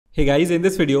Hey guys, in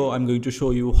this video I'm going to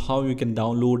show you how you can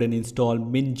download and install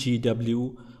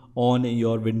MinGW on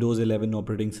your Windows 11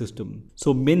 operating system.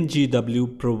 So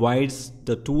MinGW provides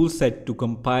the tool set to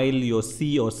compile your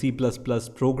C or C++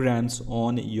 programs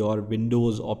on your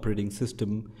Windows operating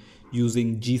system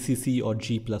using GCC or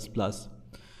G++.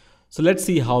 So let's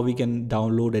see how we can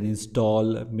download and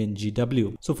install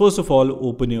MinGW. So first of all,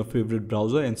 open your favorite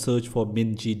browser and search for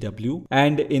MinGW.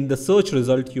 And in the search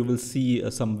result, you will see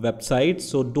some websites.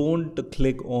 So don't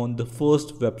click on the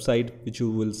first website which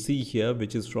you will see here,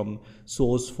 which is from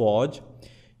Sourceforge.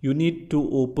 You need to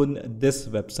open this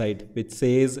website which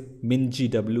says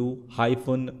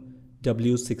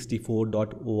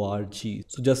mingw-w64.org.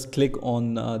 So just click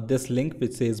on this link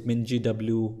which says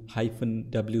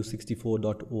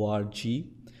mingw-w64.org,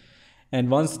 and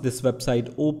once this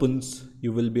website opens,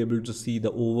 you will be able to see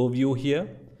the overview here,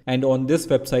 and on this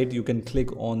website you can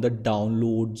click on the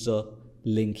downloads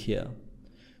link here.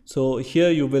 So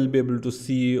here you will be able to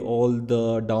see all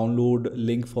the download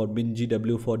link for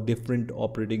MinGW for different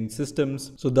operating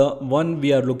systems. So the one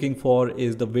we are looking for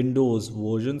is the Windows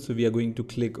version. So we are going to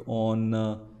click on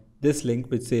this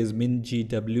link which says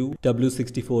MinGW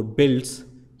W64 builds.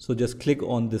 So just click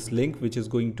on this link, which is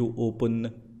going to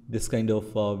open this kind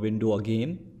of window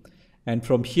again. And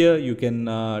from here you can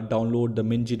download the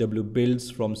MinGW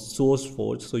builds from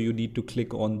Sourceforge. So you need to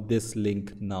click on this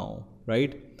link now,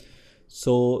 right?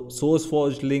 So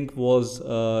Sourceforge link was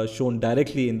shown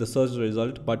directly in the search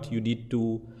result, but you need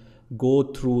to go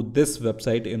through this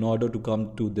website in order to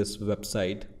come to this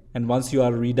website. And once you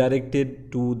are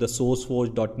redirected to the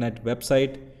sourceforge.net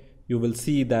website, you will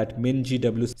see that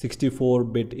MinGW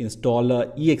 64-bit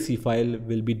installer exe file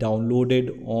will be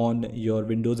downloaded on your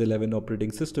Windows 11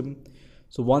 operating system.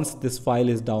 So once this file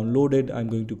is downloaded, I'm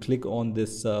going to click on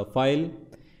this file.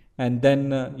 And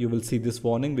then you will see this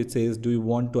warning which says, do you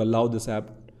want to allow this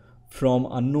app from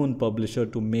unknown publisher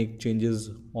to make changes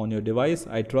on your device?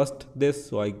 I trust this,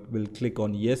 so I will click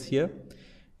on yes here,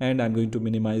 and I'm going to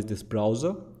minimize this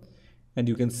browser, and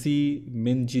you can see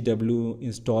MinGW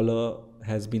installer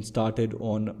has been started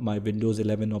on my Windows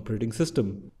 11 operating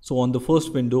system. So on the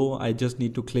first window, I just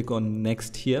need to click on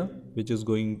next here, which is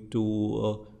going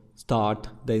to start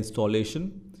the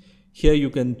installation. Here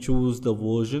you can choose the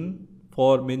version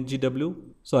for MinGW.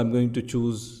 So I'm going to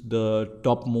choose the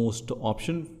topmost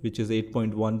option, which is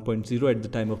 8.1.0 at the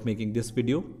time of making this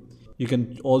video. You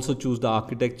can also choose the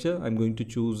architecture. I'm going to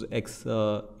choose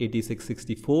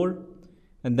x86-64,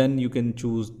 and then you can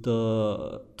choose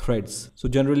the threads. So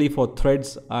generally for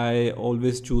threads, I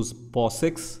always choose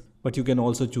POSIX, but you can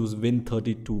also choose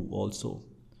Win32 also.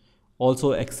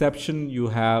 Also exception, you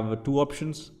have two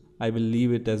options. I will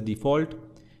leave it as default.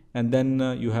 And then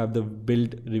you have the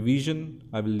build revision.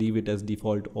 I will leave it as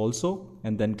default also,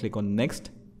 and then click on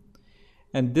next.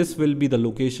 And this will be the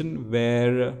location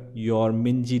where your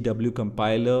MinGW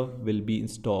compiler will be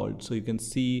installed. So you can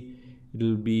see it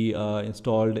will be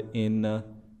installed in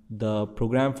the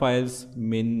program files.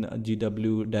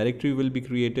 MinGW directory will be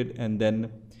created, and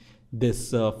then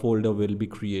this folder will be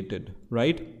created,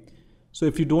 right? So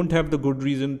if you don't have the good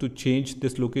reason to change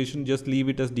this location, just leave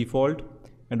it as default.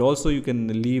 And also you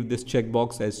can leave this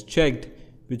checkbox as checked,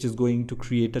 which is going to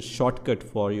create a shortcut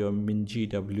for your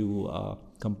MinGW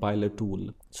compiler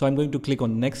tool. So I'm going to click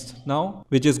on next now,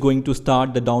 which is going to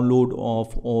start the download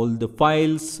of all the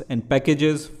files and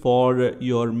packages for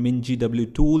your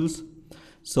MinGW tools.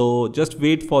 So just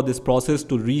wait for this process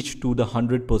to reach to the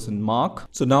 100% mark.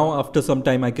 So now after some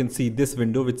time, I can see this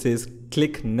window which says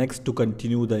click next to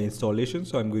continue the installation.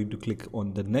 So I'm going to click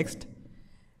on the next.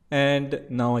 And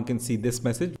now I can see this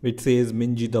message which says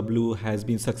MinGW has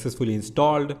been successfully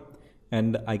installed,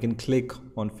 and I can click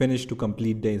on finish to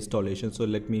complete the installation. So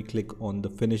let me click on the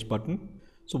finish button.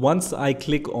 So once I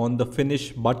click on the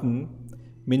finish button,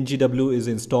 MinGW is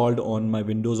installed on my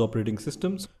Windows operating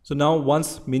systems. So now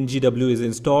once MinGW is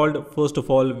installed, first of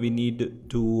all we need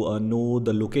to know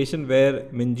the location where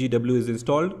MinGW is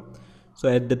installed. So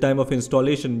at the time of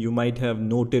installation, you might have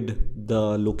noted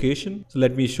the location. So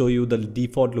let me show you the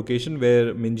default location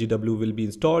where MinGW will be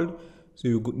installed. So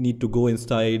you need to go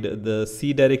inside the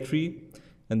C directory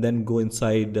and then go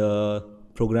inside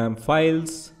program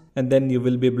files. And then you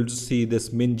will be able to see this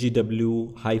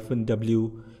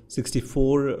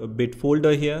MinGW-W64-bit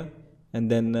folder here.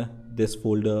 And then this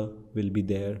folder will be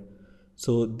there.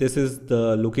 So this is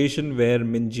the location where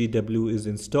MinGW is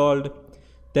installed.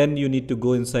 Then you need to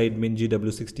go inside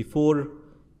MinGW64,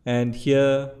 and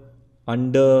here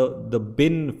under the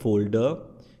bin folder,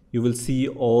 you will see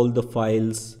all the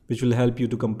files which will help you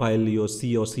to compile your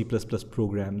C or C++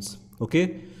 programs.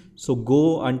 Okay, so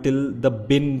go until the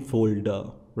bin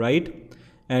folder, right?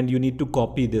 and you need to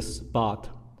copy this path.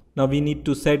 Now we need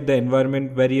to set the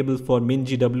environment variable for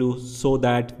MinGW so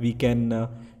that we can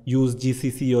use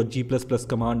GCC or G++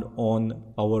 command on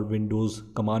our Windows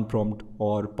command prompt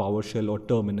or PowerShell or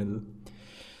terminal.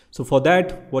 So for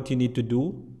that, what you need to do,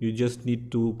 you just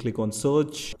need to click on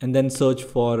search and then search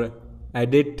for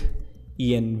edit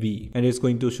env, and it's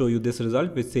going to show you this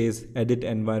result which says edit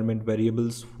environment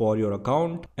variables for your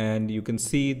account, and you can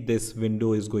see this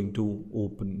window is going to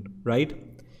open, right?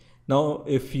 Now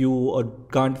if you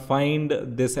can't find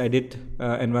this edit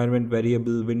environment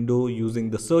variable window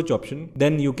using the search option,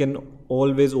 then you can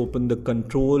always open the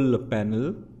control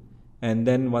panel, and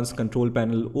then once control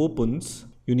panel opens,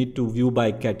 you need to view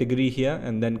by category here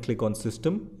and then click on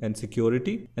system and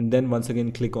security, and then once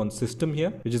again click on system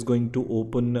here, which is going to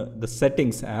open the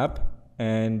settings app,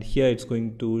 and here it's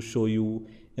going to show you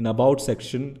in about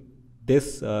section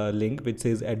this link which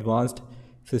says advanced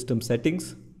system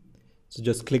settings. So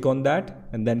just click on that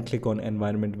and then click on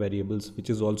environment variables, which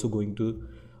is also going to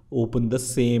open the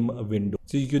same window.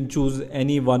 So you can choose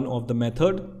any one of the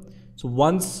method. So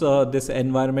once this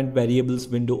environment variables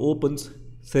window opens,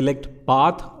 select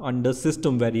path under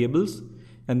system variables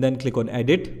and then click on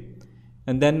edit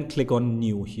and then click on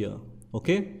new here.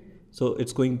 Okay, so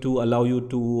it's going to allow you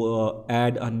to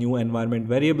add a new environment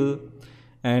variable,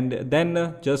 and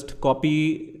then just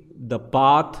copy the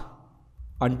path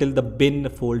until the bin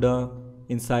folder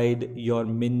inside your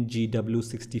MinGW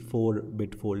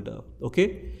 64-bit folder.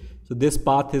 Okay, so this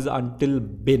path is until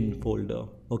bin folder.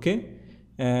 Okay,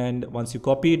 and once you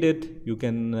copied it, you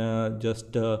can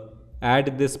just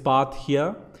add this path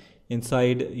here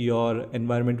inside your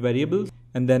environment variables,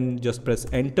 and then just press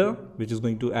enter, which is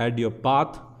going to add your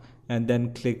path, and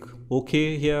then click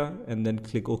OK here and then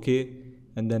click OK,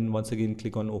 and then once again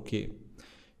click on OK.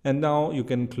 And now you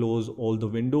can close all the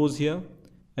windows here,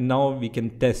 and now we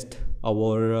can test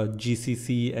our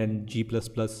GCC and G++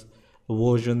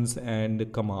 versions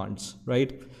and commands,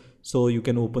 right? So you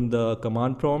can open the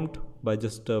command prompt by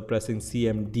just pressing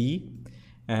CMD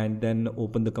and then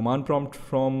open the command prompt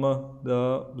from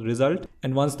the result.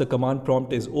 And once the command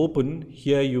prompt is open,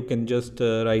 here you can just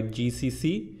write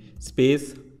GCC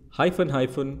space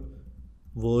 --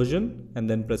 version and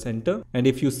then press enter. And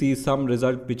if you see some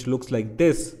result which looks like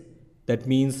this, that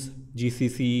means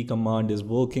GCC command is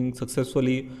working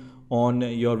successfully on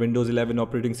your Windows 11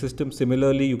 operating system.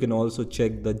 Similarly, you can also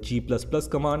check the G++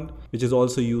 command, which is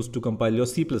also used to compile your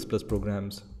C++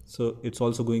 programs. So it's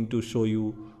also going to show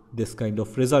you this kind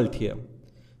of result here.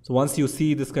 So once you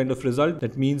see this kind of result,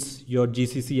 that means your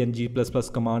GCC and G++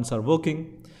 commands are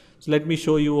working. So let me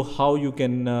show you how you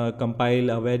can compile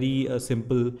a very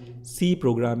simple C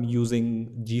program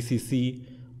using GCC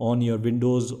on your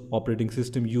Windows operating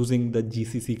system using the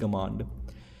GCC command.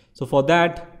 So for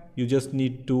that, you just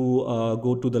need to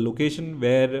go to the location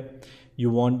where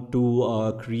you want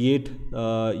to create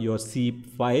your C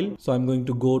file. So I'm going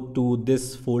to go to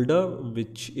this folder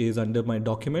which is under my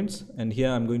documents, and here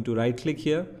I'm going to right click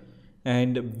here,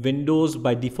 and Windows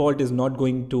by default is not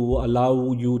going to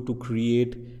allow you to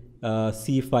create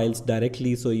C files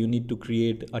directly, so you need to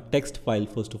create a text file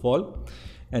first of all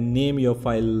and name your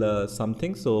file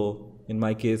something. So in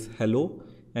my case hello,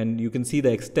 and you can see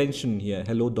the extension here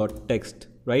hello.txt,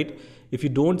 right? If you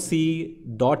don't see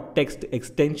 .text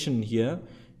extension here,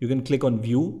 you can click on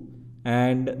view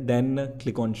and then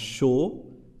click on show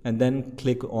and then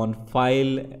click on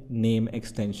file name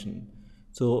extension.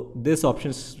 So this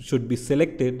option should be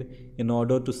selected in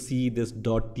order to see this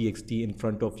 .txt in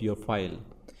front of your file.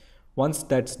 Once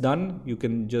that's done, you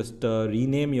can just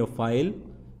rename your file,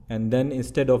 and then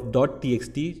instead of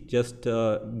 .txt, just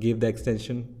give the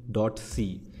extension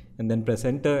 .c and then press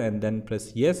enter and then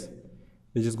press yes,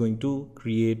 which is going to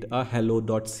create a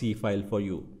hello.c file for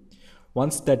you.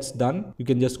 Once that's done, you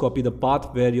can just copy the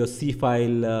path where your C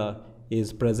file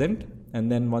is present,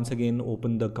 and then once again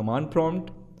open the command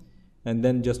prompt and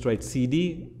then just write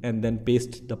cd and then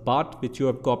paste the path which you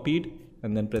have copied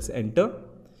and then press enter.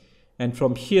 And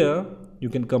from here you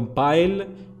can compile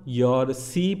your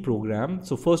C program.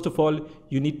 So first of all,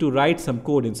 you need to write some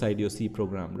code inside your C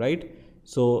program, right?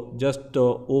 So just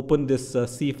open this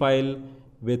C file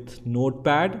with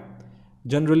Notepad.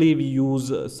 Generally we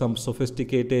use some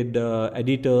sophisticated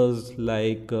editors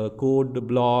like code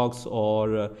blocks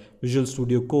or Visual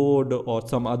Studio Code or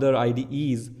some other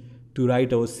IDEs to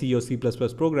write our C or C++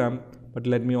 program, but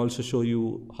let me also show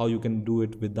you how you can do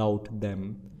it without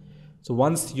them. So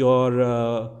once your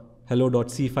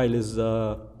hello.c file is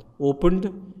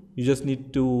opened, you just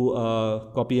need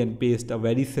to copy and paste a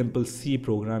very simple C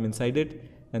program inside it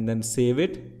and then save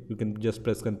it. You can just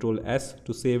press Ctrl S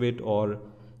to save it, or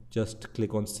just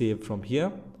click on save from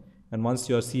here. And once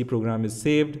your C program is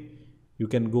saved, you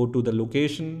can go to the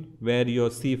location where your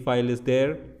C file is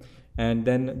there, and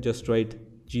then just write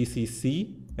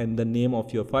GCC and the name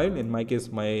of your file. In my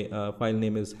case, my file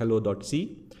name is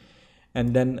hello.c,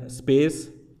 and then space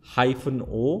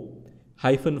 -o.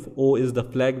 -o is the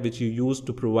flag which you use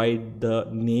to provide the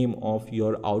name of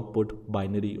your output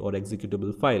binary or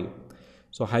executable file.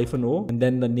 So -o and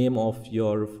then the name of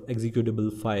your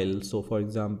executable file. So for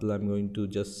example, I'm going to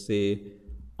just say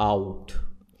out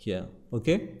here.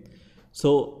 Okay. So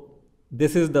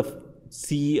this is the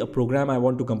C program I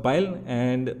want to compile,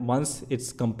 and once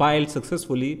it's compiled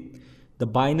successfully, the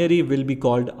binary will be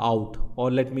called out,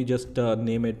 or let me just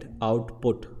name it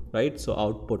output, right? So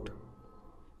output,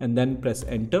 and then press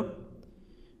enter,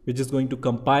 which is going to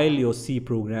compile your C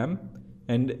program.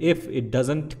 And if it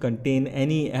doesn't contain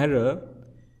any error,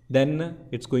 then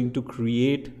it's going to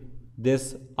create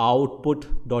this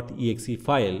output.exe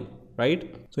file,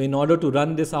 right? So in order to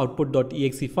run this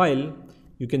output.exe file,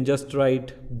 you can just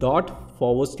write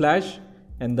 //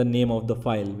 and the name of the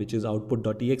file, which is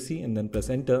output.exe, and then press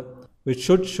enter, which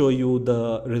should show you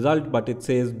the result, but it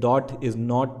says dot is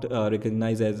not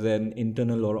recognized as an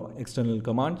internal or external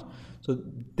command. So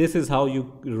this is how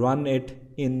you run it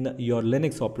in your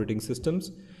Linux operating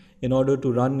systems. In order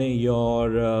to run your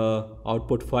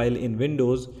output file in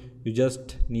Windows, you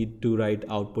just need to write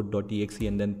output.exe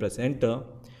and then press enter,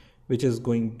 which is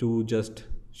going to just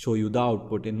show you the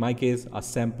output. In my case, a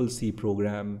sample C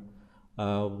program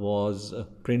was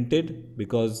printed,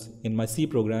 because in my C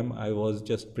program I was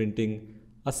just printing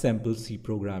a sample C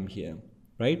program here,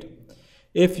 right?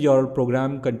 If your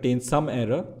program contains some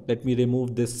error, let me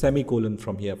remove this semicolon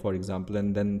from here, for example,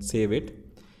 and then save it,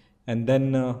 and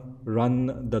then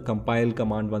run the compile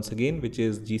command once again, which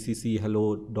is gcc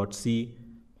hello.c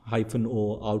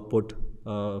 -o output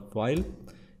file,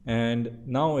 and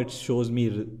now it shows me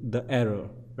the error,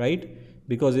 right?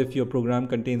 Because if your program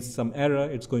contains some error,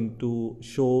 it's going to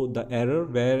show the error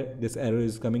where this error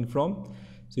is coming from.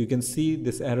 So you can see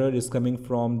this error is coming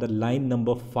from the line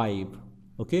number 5.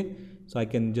 Okay, so I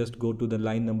can just go to the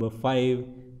line number 5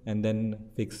 and then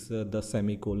fix the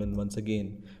semicolon once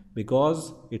again,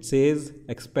 because it says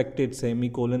expected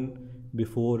semicolon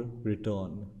before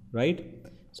return, right?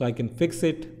 So I can fix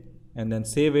it and then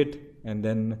save it and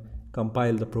then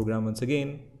compile the program once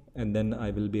again, and then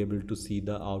I will be able to see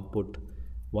the output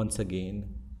once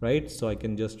again, right? So I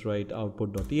can just write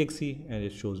output.exe and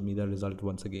it shows me the result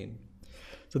once again.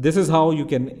 So this is how you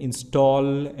can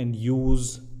install and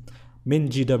use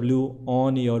MinGW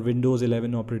on your Windows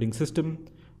 11 operating system.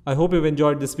 I hope you've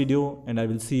enjoyed this video, and I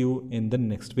will see you in the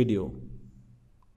next video.